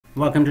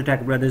Welcome to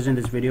Tech Brothers. In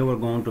this video we're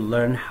going to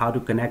learn how to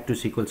connect to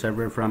SQL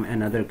Server from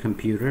another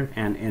computer,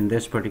 and in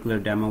this particular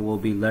demo we'll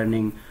be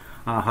learning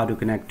how to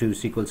connect to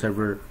SQL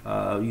Server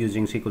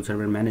using SQL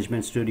Server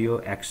Management Studio,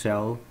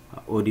 Excel,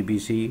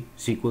 ODBC,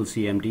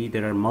 SQLCMD.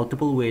 There are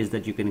multiple ways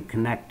that you can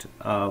connect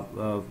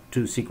to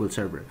SQL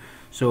Server.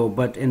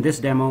 But in this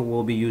demo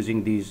we'll be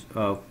using these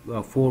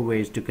 4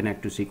 ways to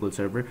connect to SQL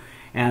Server.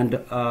 And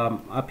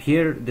up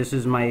here, this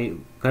is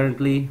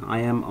currently I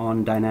am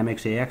on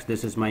Dynamics AX.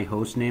 This is my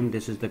host name.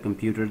 This is the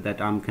computer that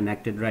I'm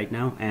connected right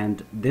now,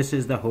 and this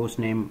is the host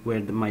name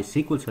where my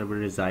SQL Server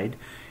reside,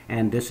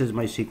 and this is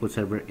my SQL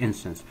Server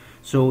instance.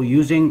 So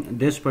using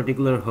this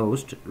particular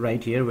host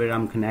right here where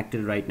I'm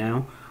connected right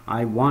now,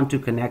 I want to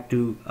connect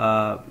to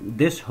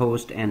this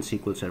host and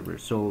SQL Server.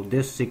 So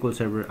this SQL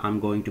Server I'm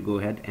going to go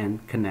ahead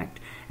and connect,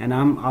 and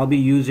I'll be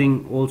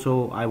using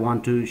also, I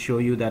want to show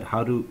you that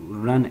how to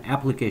run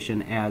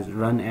application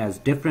as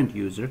different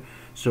user.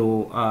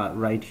 So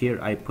right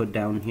here I put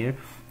down here,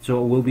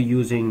 so we'll be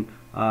using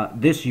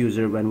this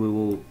user when we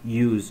will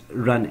use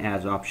run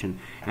as option,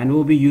 and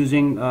we'll be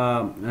using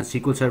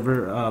SQL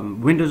Server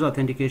Windows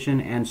Authentication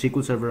and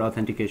SQL Server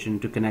Authentication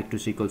to connect to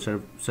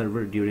SQL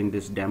Server during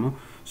this demo.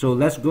 So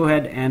let's go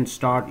ahead and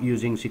start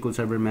using SQL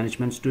Server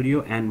Management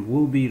Studio, and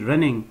we'll be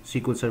running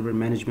SQL Server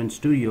Management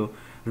Studio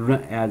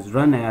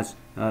run as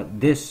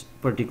this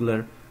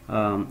particular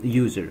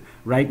user.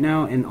 Right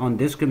now on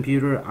this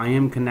computer I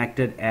am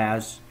connected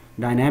as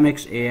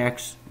Dynamics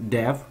AX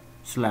dev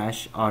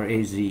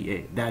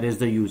 /RAZA. That is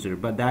the user,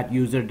 but that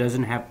user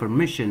doesn't have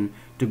permission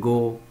to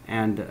go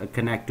and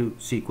connect to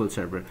SQL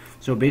Server.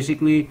 So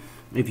basically,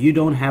 if you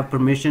don't have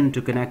permission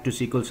to connect to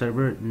SQL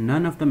Server,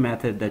 none of the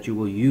method that you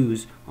will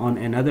use on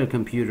another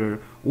computer,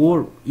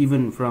 or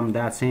even from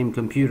that same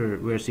computer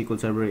where SQL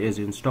Server is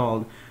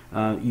installed,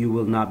 you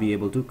will not be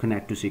able to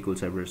connect to SQL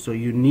Server. So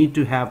you need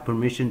to have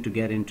permission to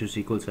get into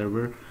SQL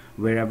Server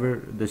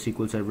wherever the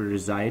SQL Server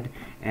reside,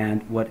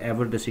 and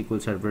whatever the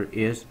SQL Server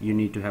is, you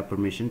need to have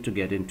permission to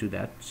get into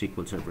that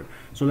SQL Server.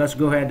 So let's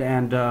go ahead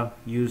and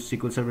use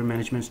SQL Server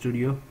Management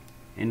Studio.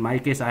 In my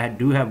case, I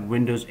do have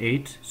Windows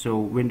 8, so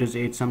Windows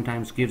 8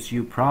 sometimes gives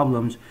you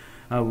problems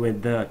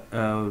with the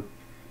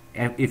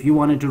if you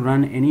wanted to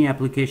run any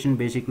application,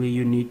 basically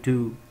you need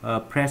to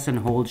press and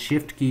hold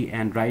Shift key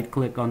and right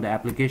click on the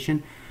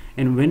application.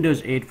 In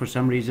Windows 8, for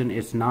some reason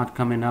it's not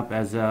coming up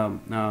as a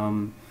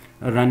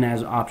run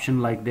as option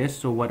like this.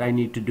 So what I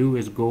need to do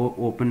is go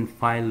open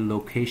file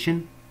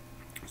location.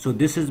 So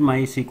this is my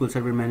SQL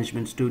Server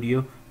Management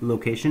Studio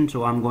location,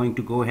 so I'm going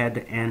to go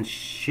ahead and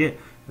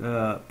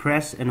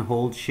press and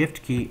hold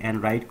Shift key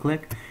and right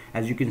click.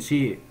 As you can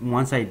see,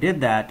 once I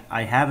did that,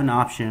 I have an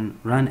option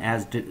run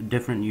as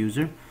different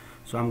user.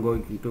 So I'm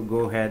going to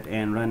go ahead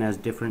and run as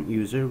different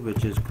user,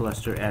 which is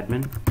cluster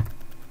admin,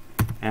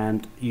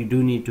 and you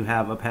do need to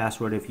have a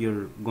password if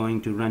you're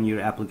going to run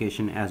your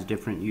application as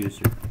different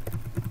user.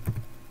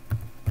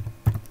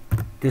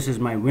 This is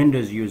my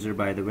Windows user,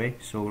 by the way,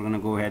 so we're going to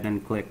go ahead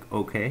and click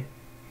OK,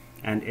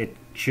 and it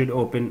should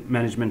open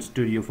Management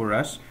Studio for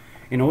us.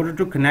 In order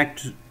to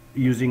connect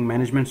using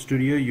Management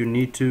Studio, you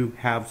need to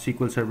have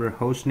SQL Server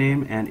host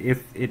name, and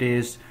if it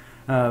is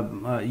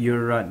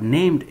your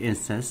named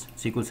instance,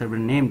 SQL Server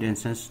named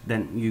instance,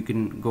 then you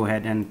can go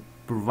ahead and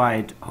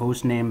provide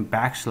host name /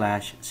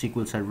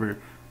 SQL Server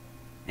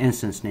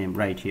instance name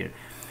right here.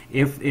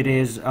 If it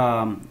is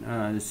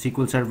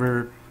SQL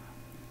Server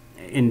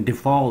in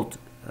default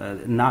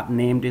not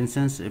named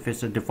instance, if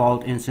it's a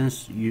default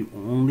instance, you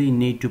only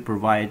need to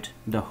provide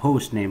the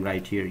host name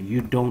right here.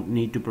 You don't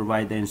need to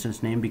provide the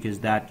instance name, because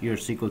that your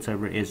SQL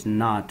Server is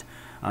not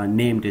a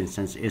named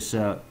instance, it's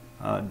a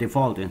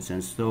default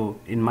instance. So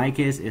in my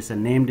case it's a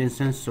named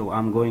instance, so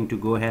I'm going to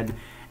go ahead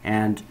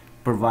and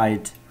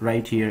provide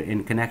right here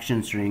in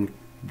connection string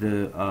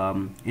the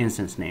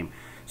instance name.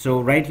 So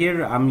right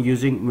here I'm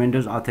using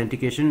Windows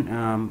Authentication.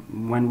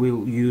 When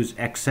we'll use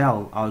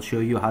Excel, I'll show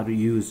you how to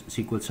use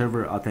SQL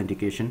Server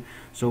Authentication.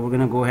 So we're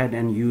going to go ahead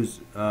and use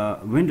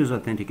Windows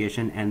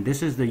Authentication, and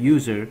this is the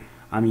user.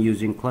 I'm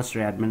using cluster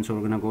admin, so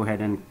we're going to go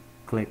ahead and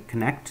click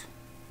connect,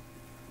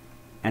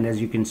 and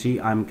as you can see,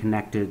 I'm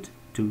connected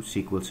to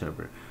SQL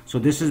Server. So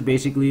this is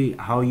basically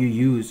how you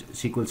use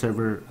SQL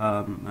Server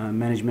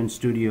Management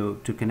Studio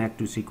to connect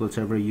to SQL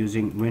Server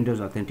using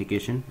Windows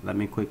Authentication. Let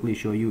me quickly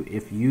show you.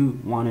 If you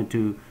wanted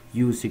to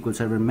use SQL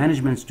Server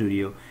Management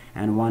Studio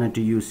and wanted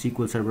to use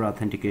SQL Server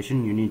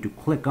Authentication, you need to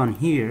click on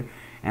here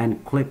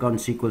and click on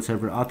SQL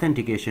Server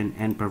Authentication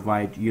and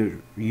provide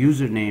your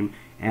username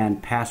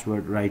and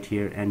password right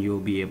here, and you'll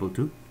be able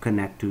to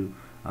connect to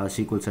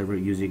SQL Server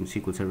using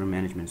SQL Server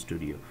Management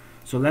Studio.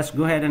 So let's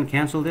go ahead and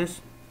cancel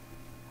this,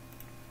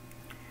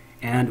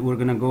 and we're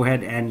going to go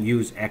ahead and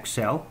use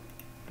Excel.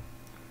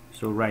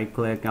 So right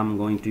click, I'm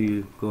going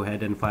to go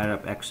ahead and fire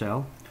up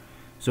Excel.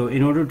 So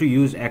in order to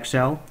use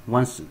Excel,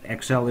 once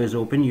Excel is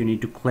open, you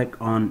need to click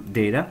on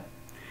data,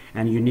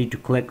 and you need to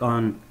click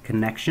on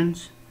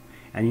connections,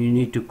 and you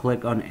need to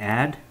click on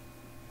add.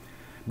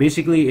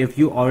 Basically, if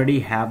you already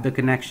have the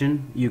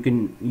connection, you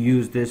can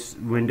use this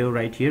window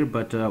right here,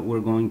 but we're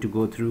going to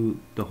go through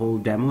the whole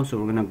demo, so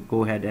we're going to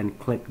go ahead and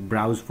click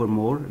browse for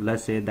more.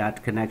 Let's say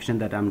that connection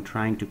that I'm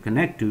trying to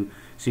connect to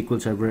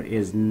SQL Server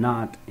is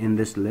not in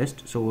this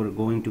list, so we're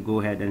going to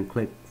go ahead and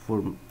click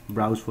for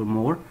browse for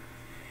more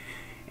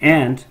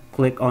and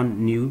click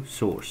on new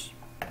source.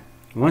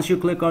 Once you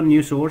click on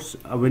new source,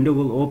 a window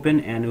will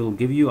open and it will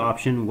give you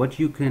option what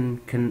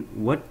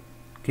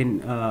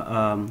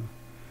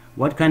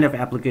kind of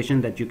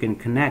application that you can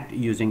connect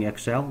using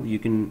Excel. You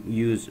can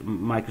use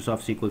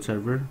Microsoft SQL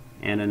Server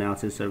and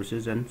analysis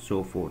services and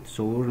so forth.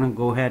 So we're going to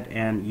go ahead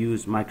and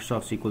use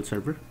Microsoft SQL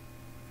Server,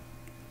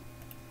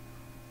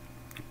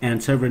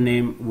 and server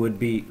name would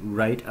be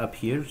right up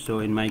here. So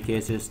in my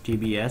case is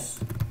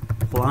TBS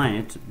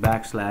client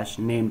 /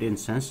 named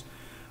instance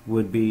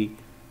would be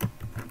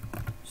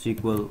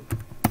SQL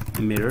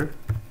mirror.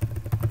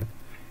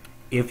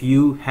 If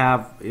you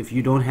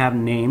don't have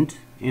named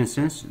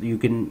instance,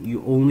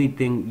 you only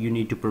thing you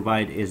need to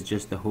provide is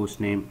just the host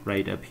name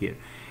right up here.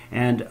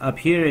 And up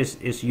here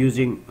is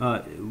using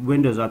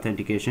Windows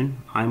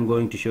Authentication. I'm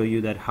going to show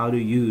you that how to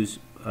use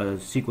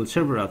SQL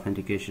Server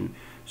Authentication.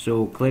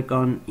 So click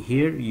on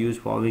here, use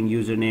following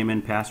username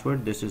and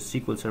password. This is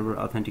SQL Server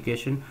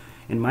Authentication.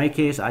 In my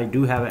case, I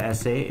do have a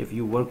SA. If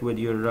you work with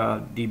your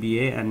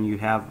DBA and you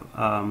have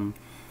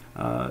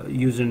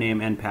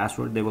username and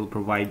password, they will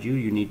provide you.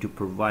 You need to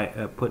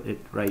put it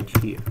right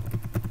here.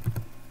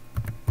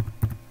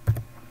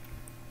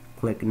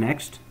 Click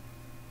next,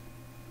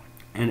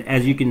 and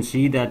as you can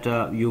see that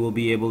you will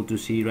be able to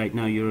see right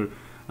now your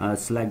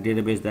select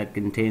database that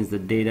contains the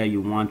data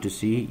you want to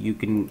see. You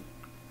can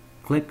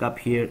click up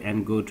here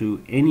and go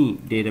to any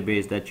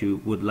database that you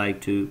would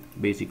like to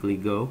basically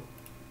go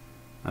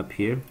up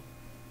here,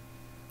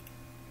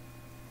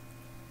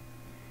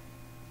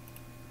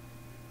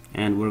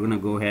 and we're gonna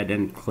go ahead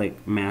and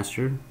click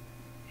master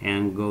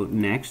and go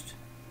next.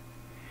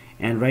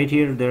 And right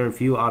here there are a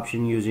few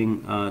options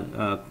using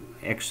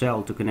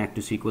Excel to connect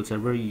to SQL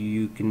Server.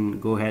 You can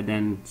go ahead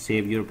and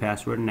save your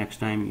password. Next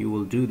time you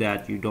will do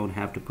that, you don't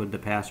have to put the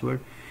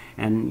password,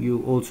 and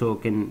you also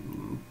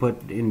can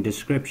put in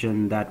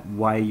description that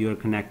why you're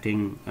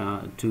connecting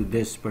to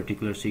this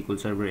particular SQL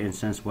Server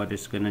instance, what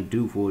it's going to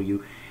do for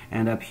you.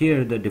 And up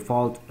here the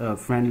default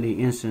friendly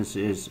instance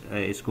is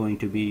going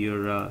to be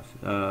your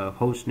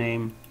host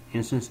name,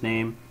 instance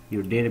name,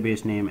 your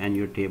database name, and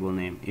your table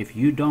name. If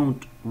you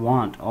don't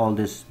want all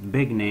this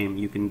big name,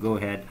 you can go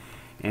ahead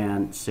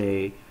and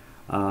say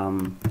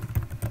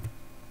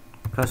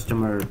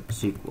customer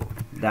SQL.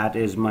 That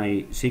is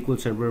my SQL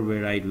Server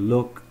where I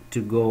look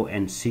to go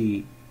and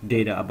see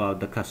data about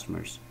the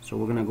customers. So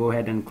we're gonna go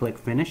ahead and click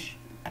finish,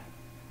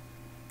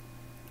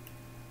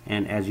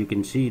 and as you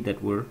can see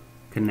that we're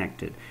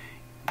connected.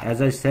 As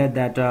I said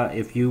that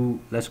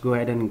let's go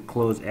ahead and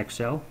close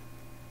Excel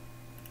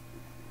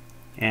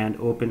and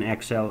open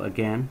Excel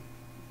again.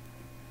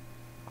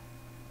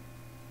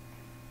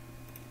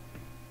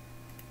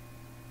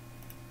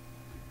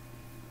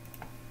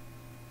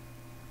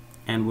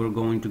 And we're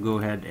going to go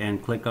ahead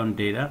and click on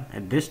data.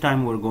 At this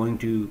time we're going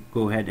to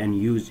go ahead and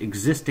use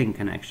existing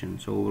connection.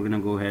 So we're going to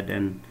go ahead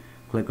and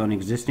click on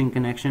existing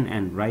connection,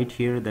 and right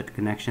here that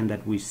connection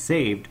that we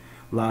saved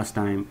last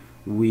time,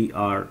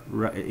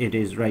 it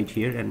is right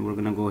here, and we're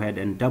going to go ahead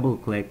and double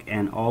click,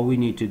 and all we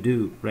need to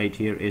do right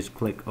here is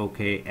click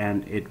OK,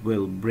 and it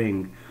will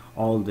bring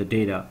all the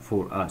data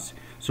for us.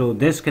 So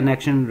this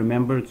connection,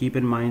 remember, keep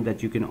in mind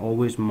that you can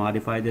always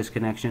modify this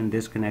connection.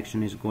 This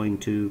connection is going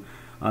to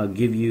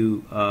give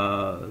you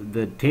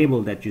the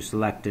table that you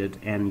selected,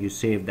 and you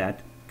save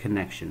that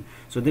connection.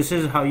 So this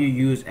is how you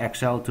use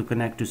Excel to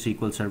connect to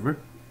SQL Server.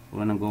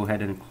 We're going to go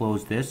ahead and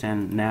close this,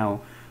 and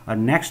now our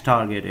next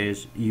target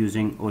is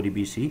using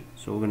ODBC.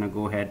 So we're going to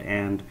go ahead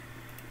and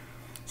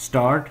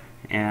start,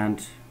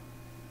 and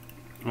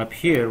up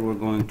here we're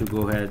going to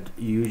go ahead,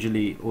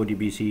 usually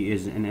ODBC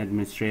is an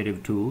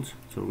administrative tools,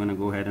 so we're going to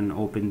go ahead and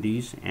open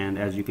these, and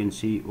as you can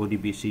see,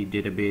 ODBC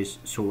database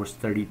source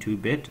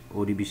 32-bit,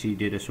 ODBC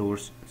data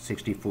source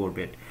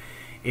 64-bit.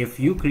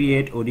 If you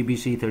create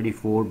ODBC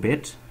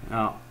 34-bit,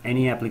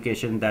 any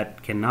application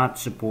that cannot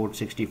support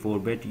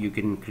 64-bit, you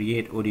can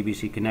create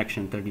ODBC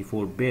connection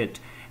 34-bit,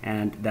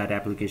 and that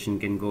application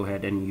can go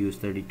ahead and use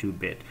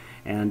 32-bit.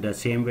 And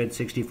same with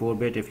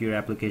 64-bit, if your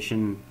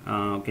application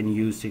can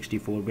use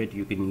 64-bit,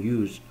 you can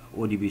use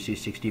ODBC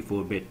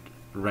 64-bit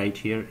right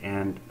here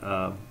and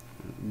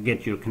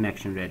get your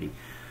connection ready.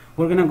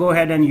 We're going to go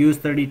ahead and use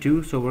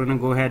 32, so we're going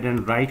to go ahead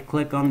and right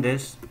click on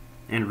this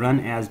and run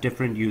as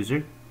different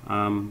user.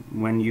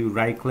 When you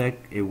right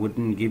click, it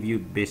wouldn't give you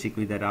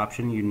basically that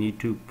option. You need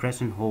to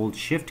press and hold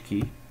shift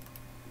key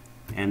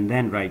and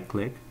then right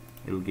click.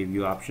 It will give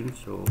you options.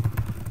 So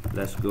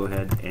let's go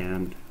ahead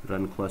and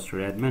run cluster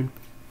admin.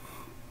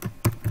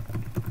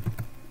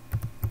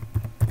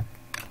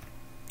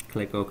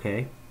 Click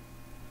OK,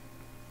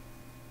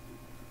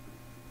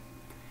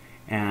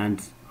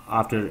 and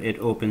after it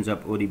opens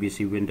up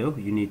ODBC window,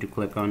 you need to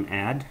click on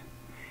add,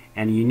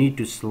 and you need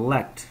to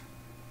select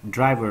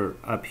driver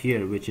up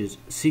here, which is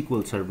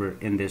SQL Server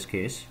in this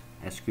case,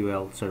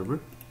 SQL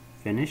Server,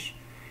 finish.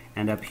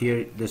 And up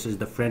here, this is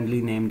the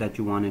friendly name that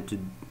you wanted to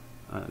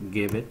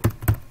give it.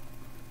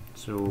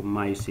 So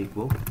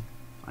MySQL,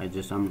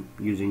 I'm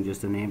using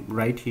just the name.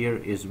 Right here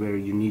is where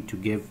you need to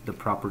give the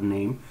proper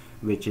name,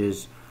 which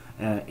is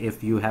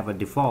if you have a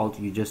default,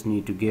 you just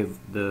need to give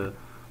the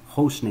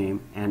host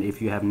name, and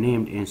if you have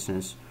named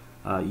instance,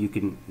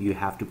 you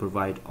have to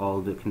provide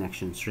all the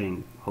connection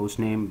string, host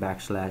name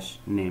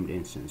 / named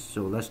instance.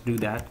 So let's do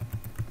that.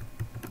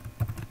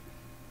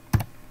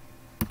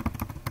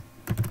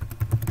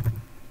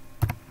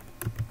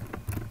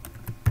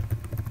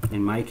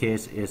 In my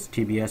case, is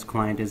TBS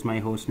client is my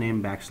host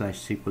name /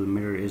 SQL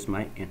mirror is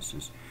my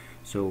instance.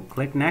 So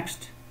click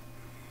next.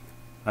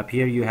 Up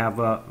here you have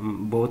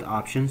both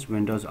options,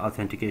 Windows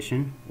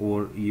Authentication,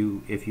 or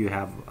if you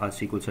have a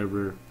SQL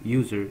Server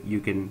user, you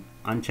can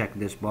uncheck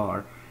this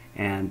bar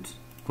and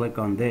click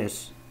on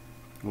this,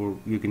 or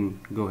you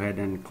can go ahead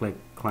and click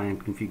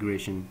Client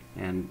Configuration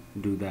and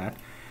do that.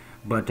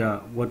 But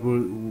what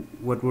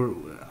we're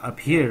up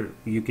here,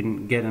 you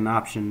can get an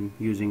option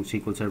using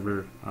SQL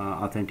Server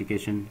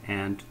Authentication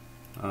and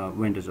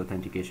Windows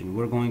Authentication.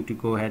 We're going to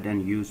go ahead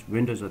and use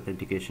Windows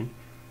Authentication.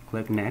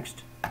 Click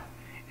next.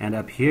 And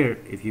up here,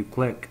 if you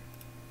click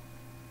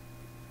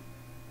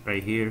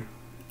right here,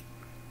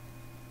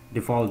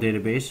 default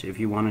database, if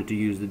you wanted to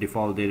use the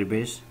default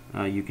database,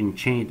 you can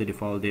change the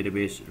default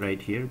database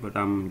right here, but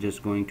I'm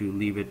just going to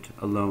leave it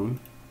alone.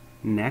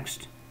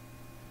 Next,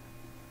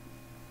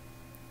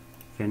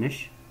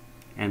 finish,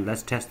 and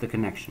let's test the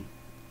connection.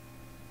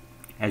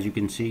 As you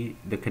can see,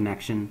 the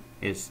connection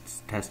is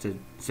tested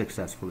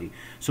successfully.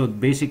 So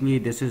basically,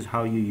 this is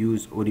how you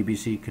use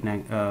ODBC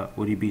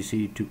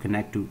to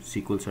connect to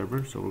SQL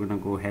Server. So we're going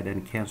to go ahead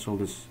and cancel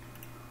this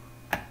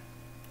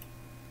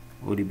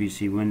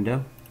ODBC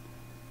window.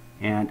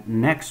 And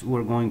next,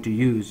 we're going to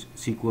use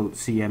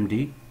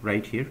SQLCMD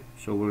right here.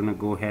 So we're going to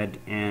go ahead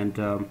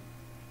and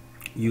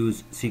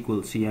use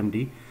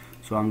SQLCMD.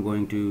 So I'm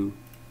going to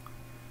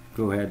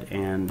go ahead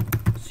and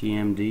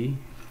CMD.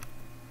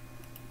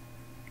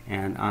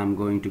 And I'm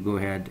going to go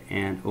ahead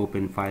and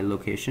open file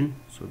location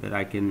so that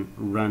I can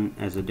run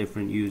as a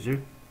different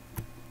user.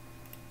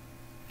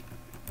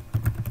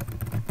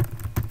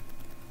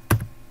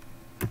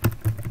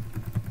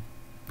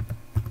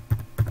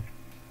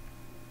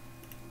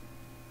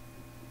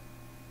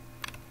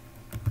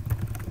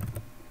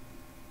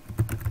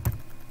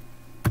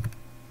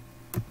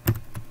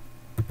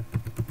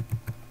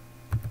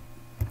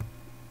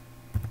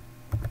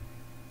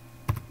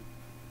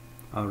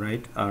 All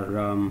right,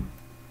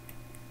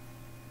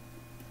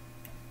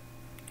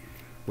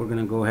 we're going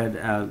to go ahead,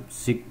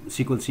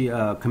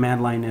 SQL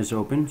command line is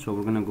open, so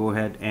we're going to go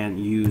ahead and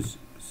use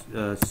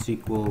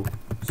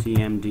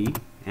SQLCMD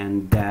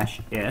and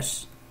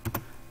 -s.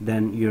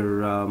 Then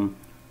your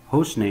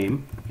host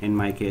name, in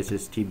my case,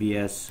 is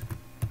TBS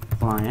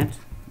client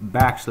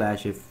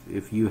 /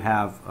 if you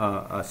have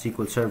a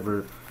SQL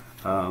Server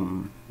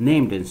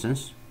named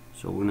instance.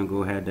 So we're going to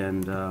go ahead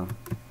and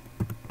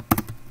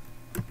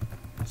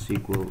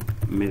SQL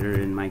mirror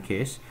in my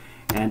case.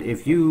 And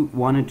if you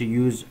wanted to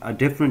use a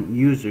different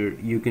user,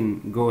 you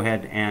can go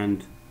ahead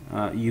and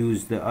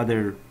use the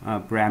other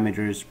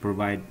parameters,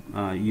 provide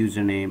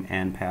username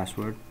and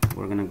password.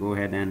 We're going to go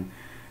ahead and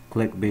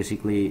click,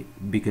 basically,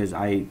 because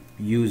I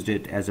used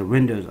it as a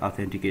Windows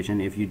authentication.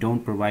 If you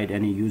don't provide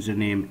any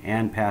username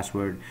and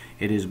password,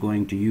 it is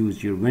going to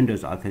use your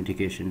Windows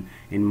authentication.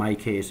 In my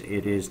case,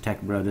 it is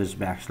techbrothers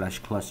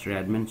 / cluster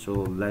admin. So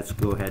let's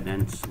go ahead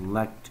and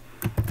select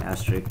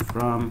asterisk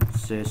from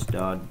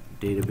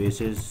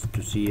sys.databases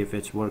to see if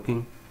it's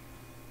working.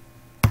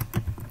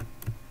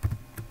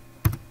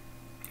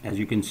 As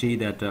you can see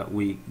that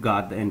we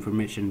got the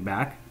information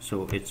back,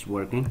 so it's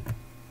working.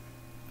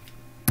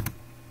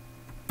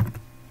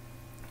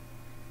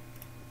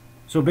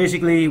 So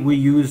basically, we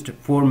used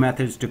 4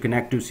 methods to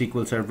connect to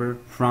SQL Server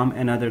from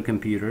another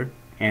computer,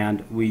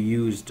 and we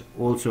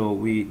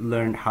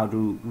learned how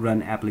to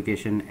run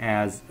application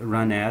as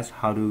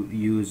how to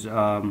use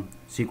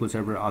SQL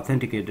Server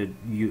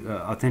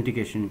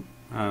authentication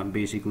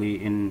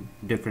basically in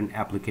different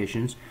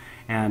applications,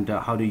 and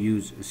how to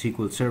use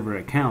SQL Server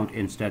account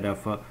instead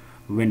of a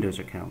Windows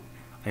account.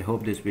 I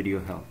hope this video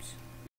helps.